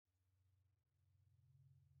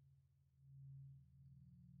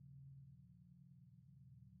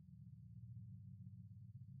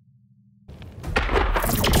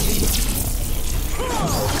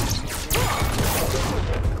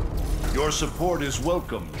Your support is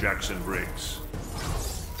welcome, Jackson Briggs.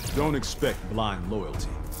 Don't expect blind loyalty.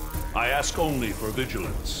 I ask only for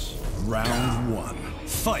vigilance. Round 1.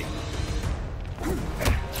 Fight!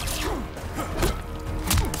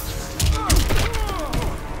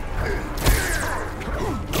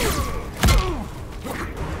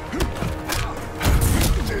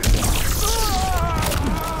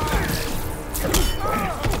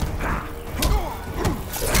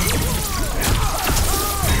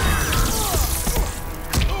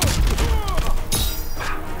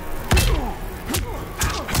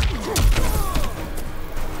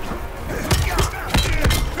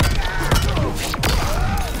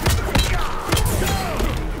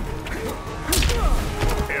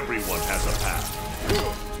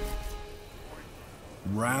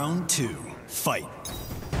 Round 2. Fight!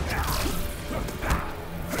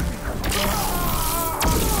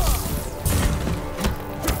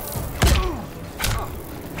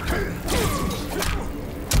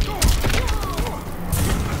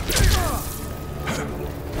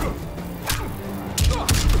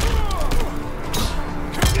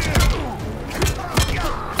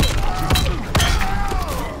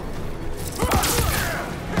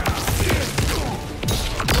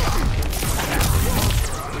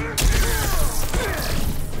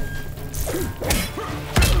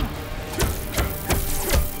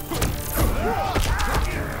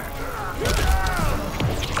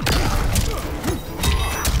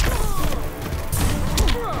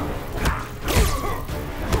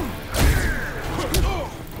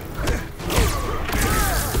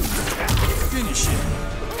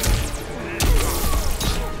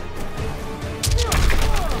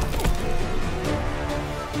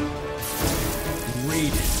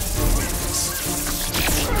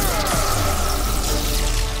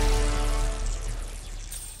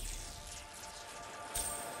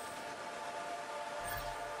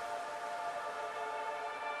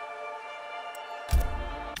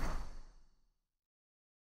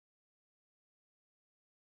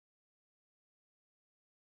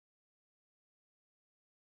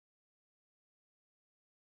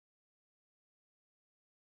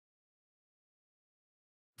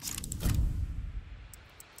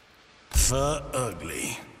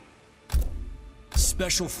 Ugly.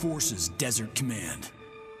 Special Forces Desert Command.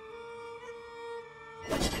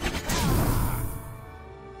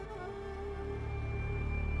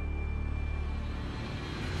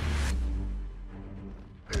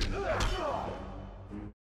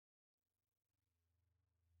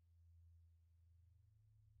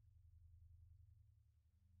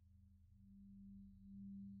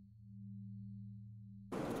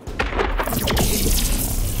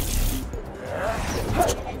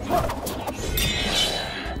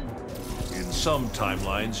 Some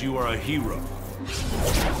timelines, you are a hero.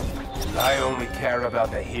 I only care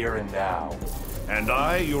about the here and now. And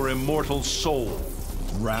I, your immortal soul.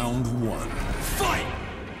 Round 1. Fight!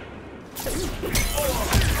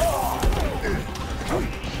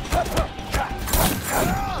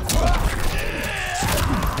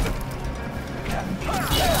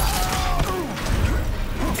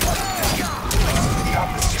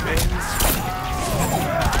 Got the spins.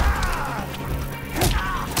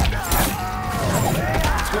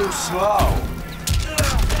 Too slow.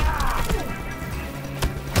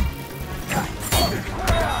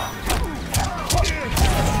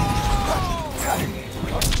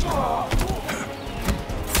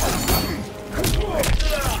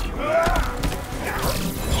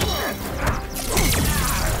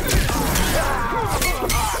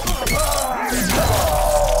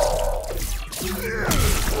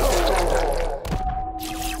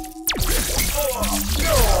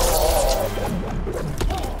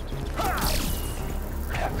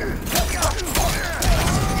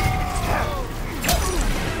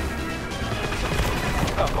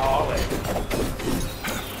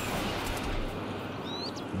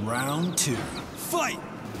 Round 2. Fight!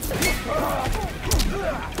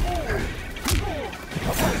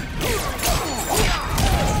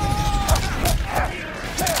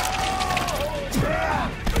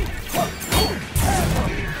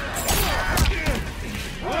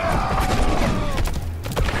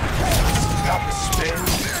 Got the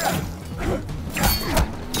spin.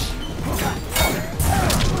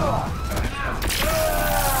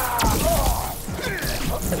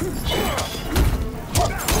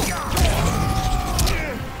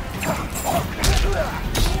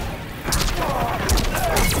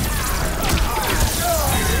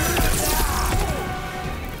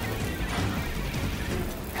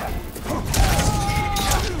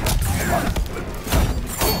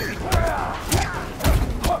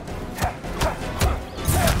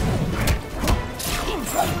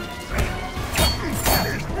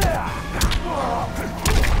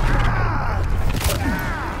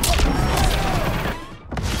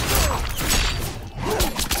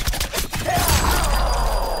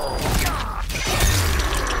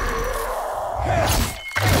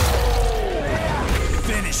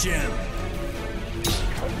 Finish him.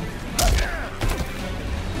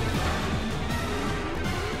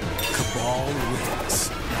 Cabal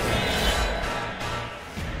wins.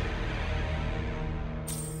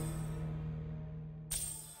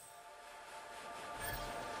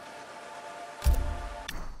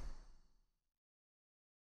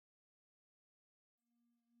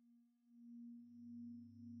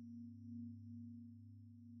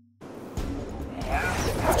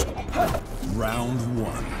 Round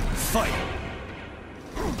one. Fight!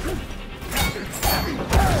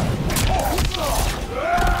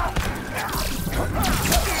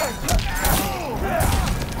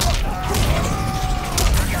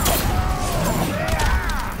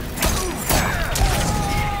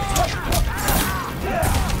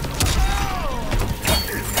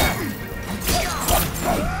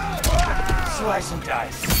 Slice and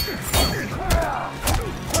dice.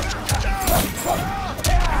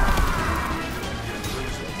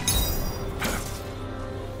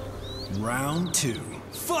 Round two.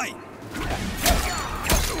 Fight!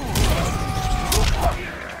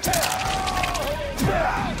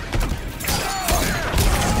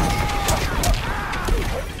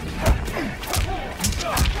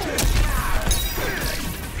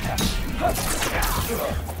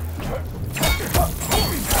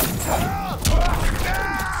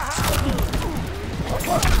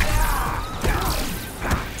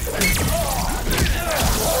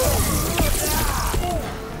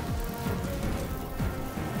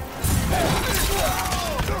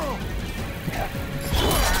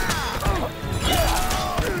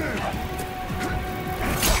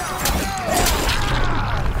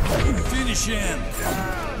 Finish him!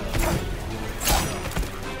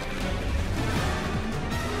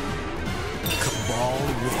 Cabal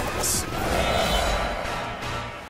wins.